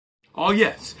Oh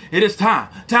yes, it is time.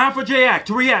 Time for J-Rocc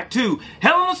to react to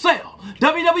Hell in a Cell,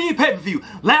 WWE pay-per-view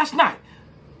last night.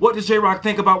 What does J-Rocc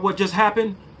think about what just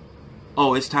happened?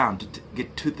 Oh, it's time to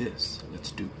get to this. Let's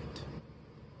do it.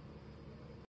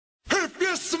 If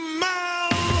you smell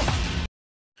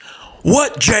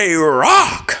what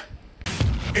J-Rocc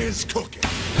is cooking.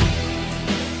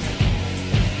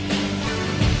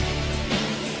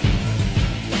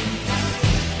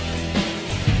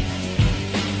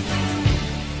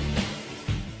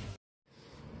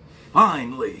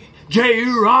 Finally,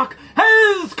 J-Rocc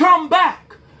has come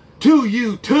back to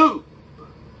YouTube.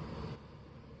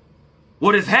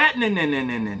 What is happening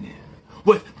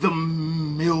with the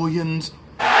millions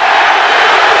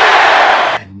and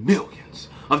millions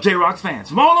of J-Rocc's fans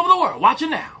from all over the world watching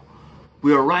now?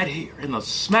 We are right here in the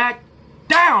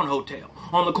Smackdown Hotel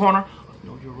on the corner of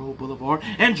Know Your Road Boulevard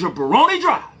and Jabroni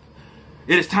Drive.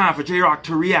 It is time for J-Rocc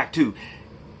to react to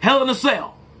Hell in a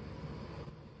Cell.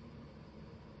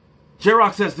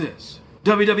 J-Rocc says this: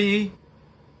 WWE,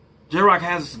 J-Rocc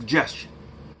has a suggestion.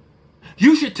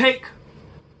 You should take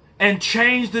and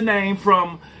change the name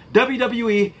from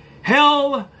WWE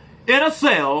Hell in a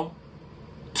Cell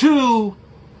to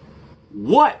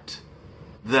What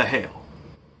the Hell?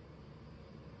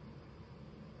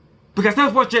 Because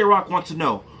that's what J-Rocc wants to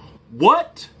know.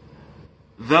 What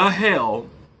the hell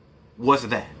was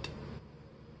that?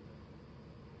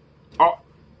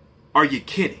 Are you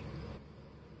kidding?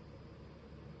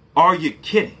 Are you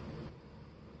kidding?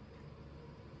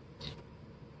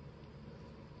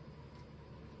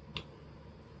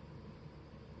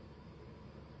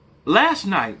 Last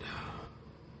night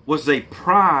was a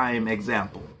prime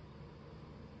example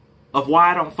of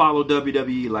why I don't follow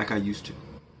WWE like I used to.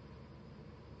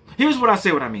 Here's what I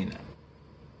say when I mean that.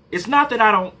 It's not that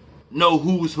I don't know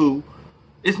who's who.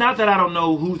 It's not that I don't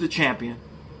know who's the champion.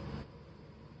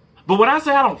 But when I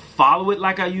say I don't follow it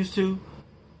like I used to,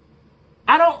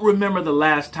 I don't remember the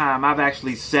last time I've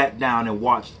actually sat down and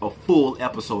watched a full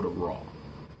episode of Raw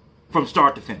from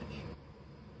start to finish.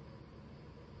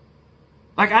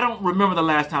 Like, I don't remember the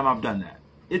last time I've done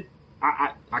that.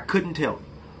 I couldn't tell you.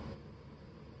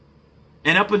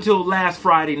 And up until last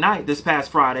Friday night, this past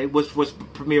Friday, which was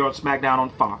premiere on SmackDown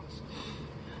on Fox,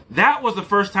 that was the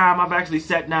first time I've actually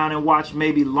sat down and watched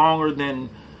maybe longer than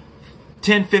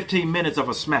 10-15 minutes of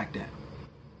a SmackDown.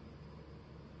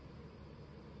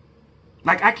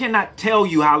 Like, I cannot tell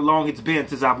you how long it's been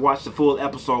since I've watched a full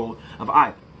episode of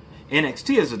either.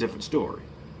 NXT is a different story.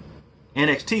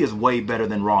 NXT is way better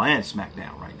than Raw and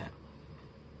SmackDown right now.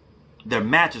 Their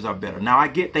matches are better. Now, I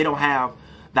get they don't have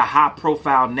the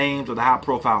high-profile names or the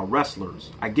high-profile wrestlers.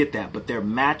 I get that. But their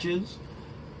matches,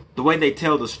 the way they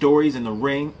tell the stories in the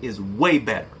ring is way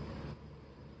better.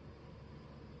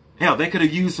 Hell, they could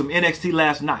have used some NXT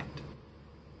last night.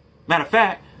 Matter of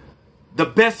fact, the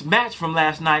best match from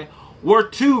last night were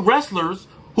two wrestlers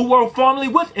who were formerly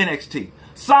with NXT.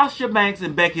 Sasha Banks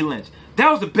and Becky Lynch. That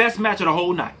was the best match of the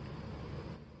whole night.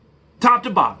 Top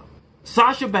to bottom.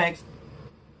 Sasha Banks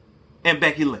and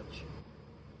Becky Lynch.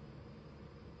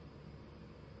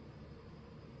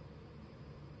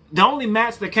 The only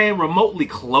match that came remotely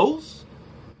close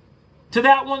to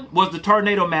that one was the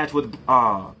Tornado match with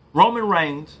Roman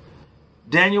Reigns,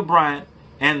 Daniel Bryan,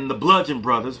 and the Bludgeon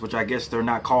Brothers, which I guess they're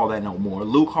not called that no more.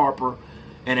 Luke Harper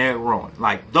and Eric Rowan.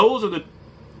 Like, those are the...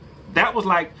 That was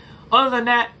like... Other than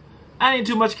that, I didn't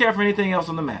too much care for anything else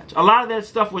on the match. A lot of that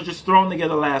stuff was just thrown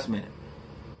together last minute.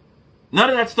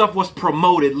 None of that stuff was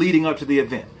promoted leading up to the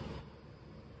event.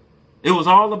 It was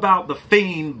all about the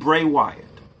Fiend Bray Wyatt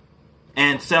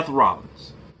and Seth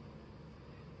Rollins.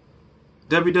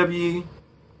 WWE,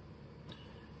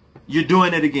 you're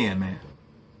doing it again, man.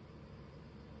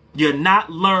 You're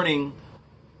not learning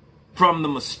from the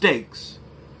mistakes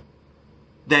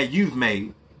that you've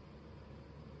made.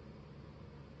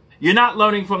 You're not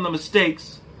learning from the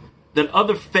mistakes that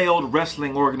other failed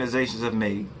wrestling organizations have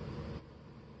made.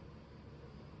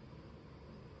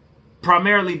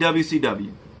 Primarily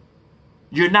WCW.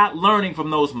 You're not learning from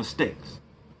those mistakes.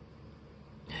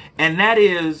 And that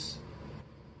is,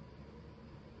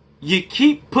 you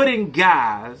keep putting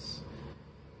guys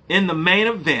in the main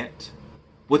event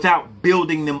without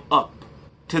building them up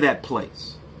to that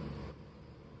place.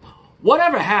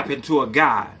 Whatever happened to a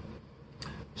guy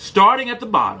starting at the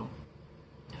bottom,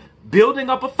 building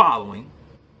up a following,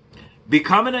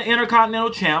 becoming an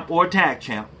Intercontinental Champ or a Tag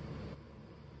Champ,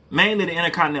 mainly the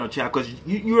Intercontinental Champ, because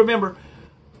you remember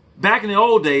back in the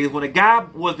old days when a guy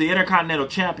was the Intercontinental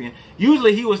Champion,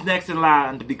 usually he was next in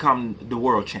line to become the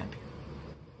World Champion,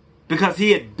 because he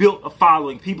had built a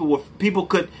following. People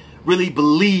could really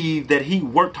believe that he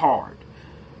worked hard.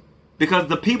 because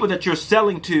the people that you're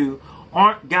selling to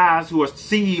aren't guys who are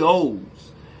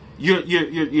CEOs.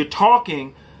 You're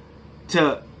talking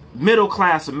to middle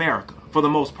class America for the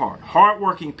most part,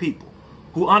 hardworking people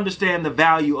who understand the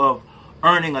value of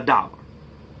earning a dollar.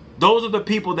 Those are the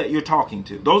people that you're talking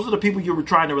to. Those are the people you're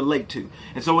trying to relate to.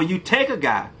 And so when you take a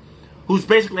guy who's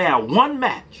basically had one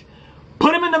match,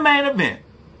 put him in the main event,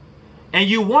 and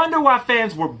you wonder why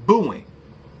fans were booing.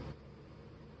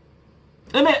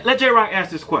 Let J-Rocc ask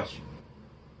this question.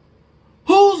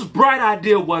 Whose bright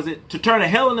idea was it to turn a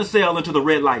Hell in a Cell into the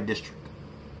red light district?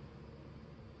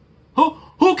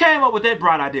 Who came up with that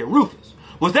bright idea? Rufus.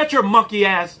 Was that your monkey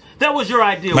ass? That was your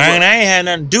idea. Man, I ain't had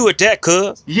nothing to do with that,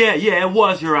 cuz. Yeah, it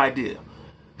was your idea.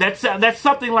 That's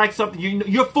something like something.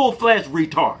 You're full-fledged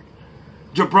retard.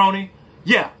 Jabroni.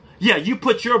 Yeah, you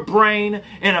put your brain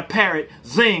in a parrot,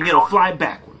 zing, it'll fly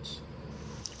backwards.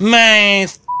 Man,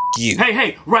 you.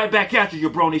 Hey, right back at you,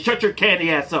 Jabroni. Shut your candy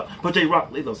ass up. But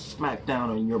J-Rocc, it'll smack down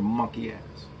on your monkey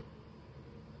ass.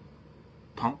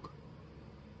 Punk.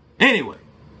 Anyway.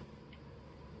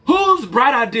 Whose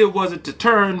bright idea was it to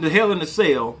turn the Hell in a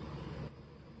Cell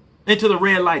into the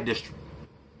red light district?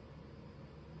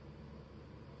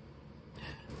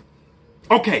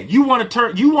 Okay, you want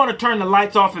to turn the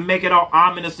lights off and make it all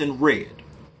ominous and red.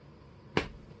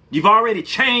 You've already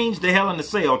changed the Hell in a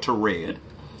Cell to red.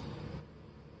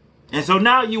 And so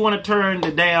now you want to turn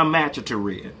the damn match to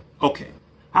red. Okay,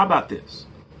 how about this?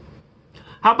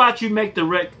 How about you make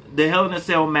the Hell in a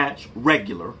Cell match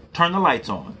regular, turn the lights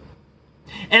on,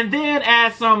 and then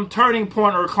at some turning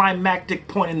point or climactic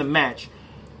point in the match,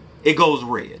 it goes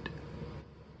red.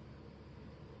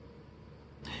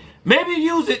 Maybe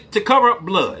use it to cover up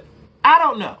blood. I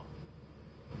don't know.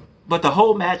 But the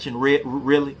whole match in red,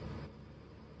 really?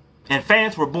 And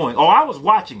fans were booing. Oh, I was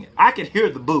watching it. I could hear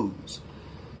the boos.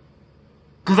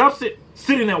 Because I'm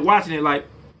sitting there watching it like,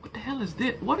 what the hell is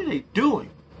this? What are they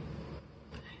doing?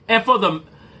 And for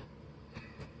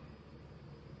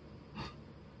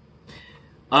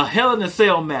a Hell in a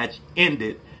Cell match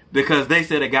ended because they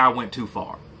said a guy went too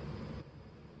far.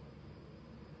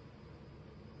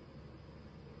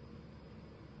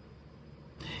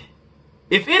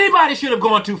 If anybody should have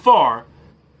gone too far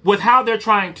with how they're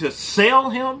trying to sell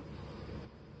him,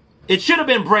 it should have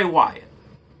been Bray Wyatt.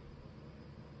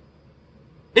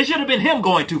 It should have been him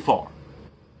going too far.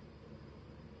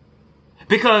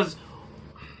 Because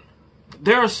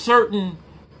there are certain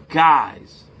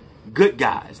guys, good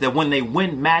guys, that when they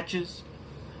win matches,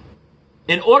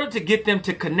 in order to get them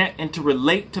to connect and to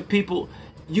relate to people,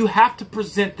 you have to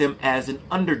present them as an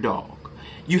underdog.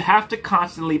 You have to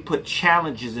constantly put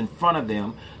challenges in front of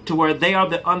them to where they are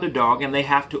the underdog and they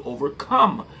have to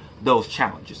overcome those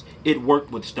challenges. It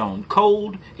worked with Stone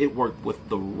Cold. It worked with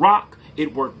The Rock.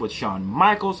 It worked with Shawn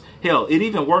Michaels. Hell, it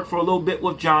even worked for a little bit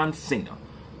with John Cena.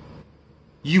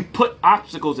 You put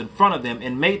obstacles in front of them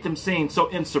and made them seem so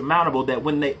insurmountable that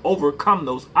when they overcome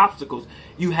those obstacles,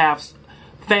 you have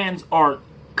fans are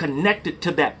connected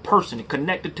to that person,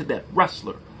 connected to that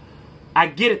wrestler. I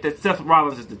get it that Seth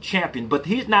Rollins is the champion, but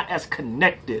he's not as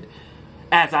connected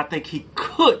as I think he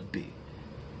could be.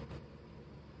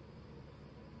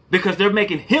 Because they're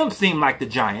making him seem like the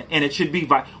giant, and it should be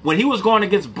when he was going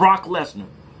against Brock Lesnar,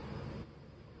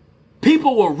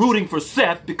 people were rooting for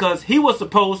Seth because he was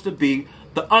supposed to be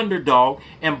the underdog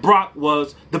and Brock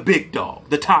was the big dog,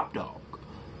 the top dog.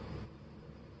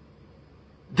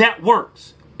 That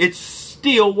works. It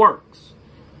still works.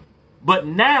 But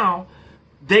now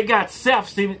they got Seth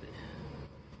seeming.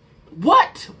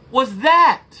 What was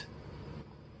that?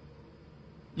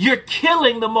 You're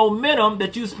killing the momentum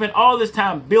that you spent all this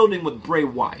time building with Bray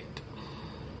Wyatt,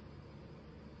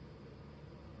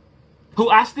 who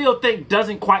I still think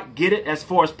doesn't quite get it as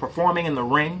far as performing in the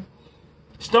ring.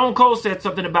 Stone Cold said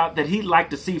something about that he'd like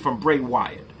to see from Bray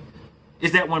Wyatt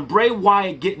is that when Bray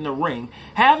Wyatt get in the ring,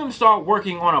 have him start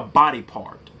working on a body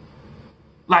part,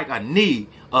 like a knee,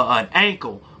 an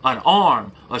ankle, an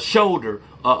arm, a shoulder,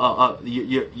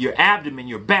 your abdomen,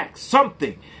 your back,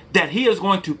 something that he is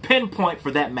going to pinpoint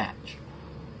for that match.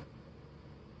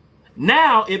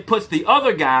 Now it puts the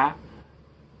other guy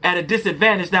at a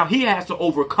disadvantage. Now he has to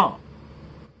overcome.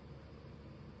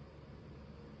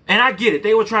 And I get it.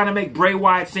 They were trying to make Bray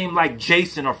Wyatt seem like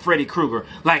Jason or Freddy Krueger,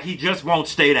 like he just won't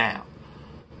stay down.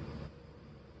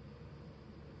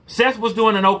 Seth was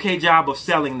doing an okay job of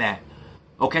selling that.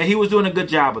 Okay, he was doing a good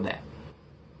job of that.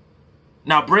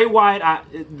 Now, Bray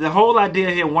Wyatt, the whole idea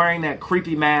of him wearing that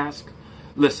creepy mask,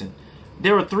 listen,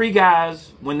 there were three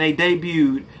guys when they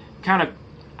debuted,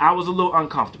 I was a little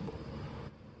uncomfortable.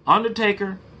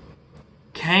 Undertaker,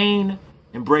 Kane,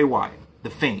 and Bray Wyatt, The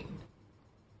Fiend.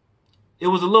 It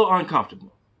was a little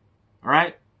uncomfortable. All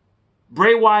right?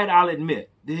 Bray Wyatt, I'll admit,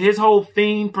 his whole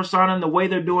Fiend persona and the way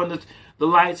they're doing the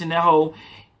lights and that whole,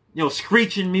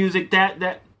 screeching music,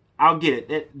 that I'll get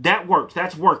it. That works.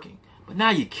 That's working. But now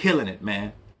you're killing it,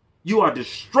 man. You are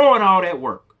destroying all that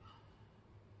work.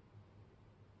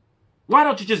 Why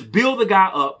don't you just build the guy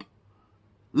up?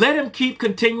 Let him keep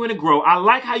continuing to grow. I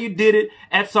like how you did it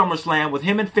at SummerSlam with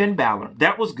him and Finn Balor.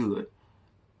 That was good.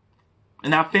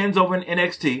 And now Finn's over in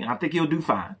NXT. I think he'll do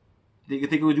fine. I think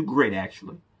he'll do great,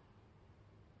 actually.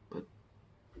 But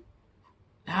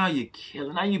now you're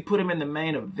killing. Now you put him in the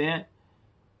main event.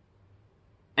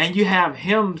 And you have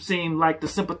him seem like the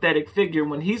sympathetic figure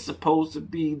when he's supposed to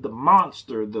be the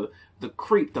monster, the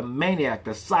creep, the maniac,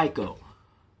 the psycho.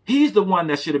 He's the one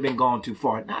that should have been gone too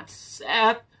far, not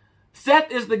Seth.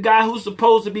 Seth is the guy who's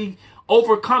supposed to be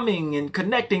overcoming and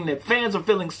connecting, that fans are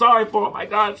feeling sorry for. Oh my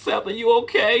God, Seth, are you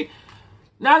okay?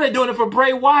 Now they're doing it for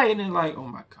Bray Wyatt, and they're like, oh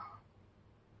my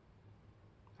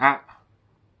God.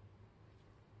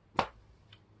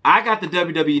 I got the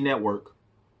WWE Network,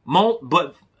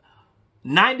 but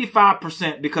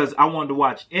 95% because I wanted to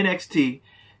watch NXT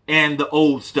and the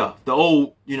old stuff, the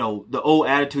old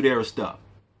Attitude Era stuff,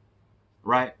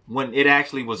 right? When it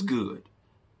actually was good.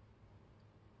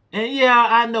 And yeah,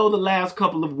 I know the last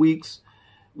couple of weeks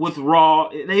with Raw,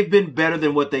 they've been better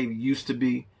than what they used to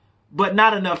be, but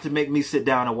not enough to make me sit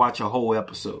down and watch a whole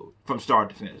episode from start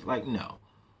to finish. Like, no.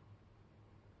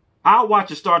 I'll watch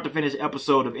a start to finish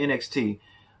episode of NXT.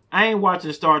 I ain't watching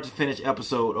a start to finish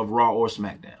episode of Raw or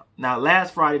SmackDown. Now,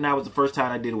 last Friday night was the first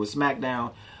time I did it with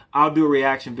SmackDown. I'll do a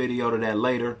reaction video to that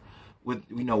later with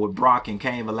Brock and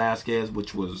Cain Velasquez,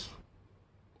 which was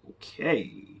okay.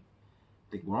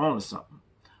 I think we're on to something.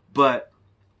 But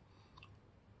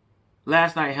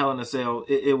last night, Hell in a Cell,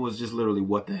 it was just literally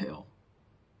what the hell.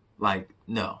 Like,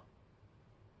 no.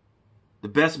 The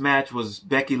best match was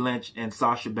Becky Lynch and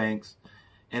Sasha Banks.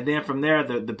 And then from there,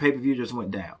 the pay-per-view just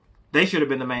went down. They should have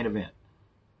been the main event.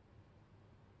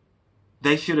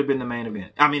 They should have been the main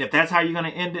event. I mean, if that's how you're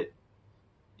going to end it,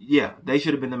 yeah, they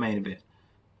should have been the main event.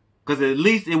 Because at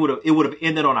least it would have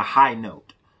ended on a high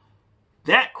note.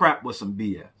 That crap was some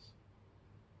BS.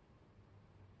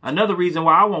 Another reason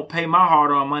why I won't pay my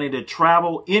hard-earned money to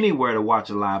travel anywhere to watch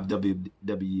a live WWE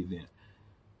event.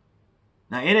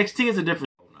 Now, NXT is a different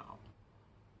show now.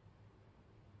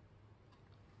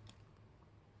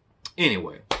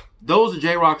 Anyway, those are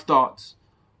J-Rocc's thoughts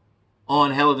on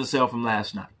Hell in a Cell from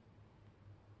last night.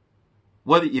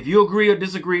 If you agree or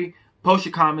disagree, post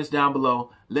your comments down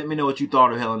below. Let me know what you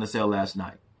thought of Hell in a Cell last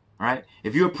night. All right?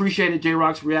 If you appreciated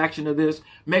J-Rocc's reaction to this,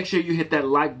 make sure you hit that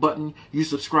like button, you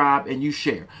subscribe, and you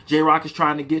share. J-Rocc is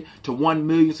trying to get to 1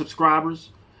 million subscribers,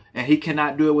 and he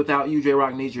cannot do it without you.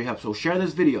 J-Rocc needs your help. So share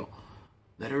this video.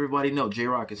 Let everybody know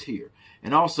J-Rocc is here.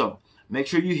 And also, make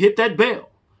sure you hit that bell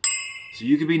so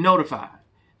you can be notified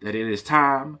that it is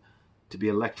time to be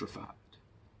electrified.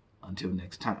 Until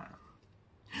next time.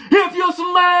 If you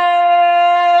smell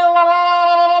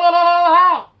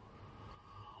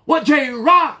what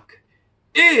J-Rocc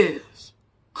is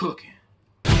cooking.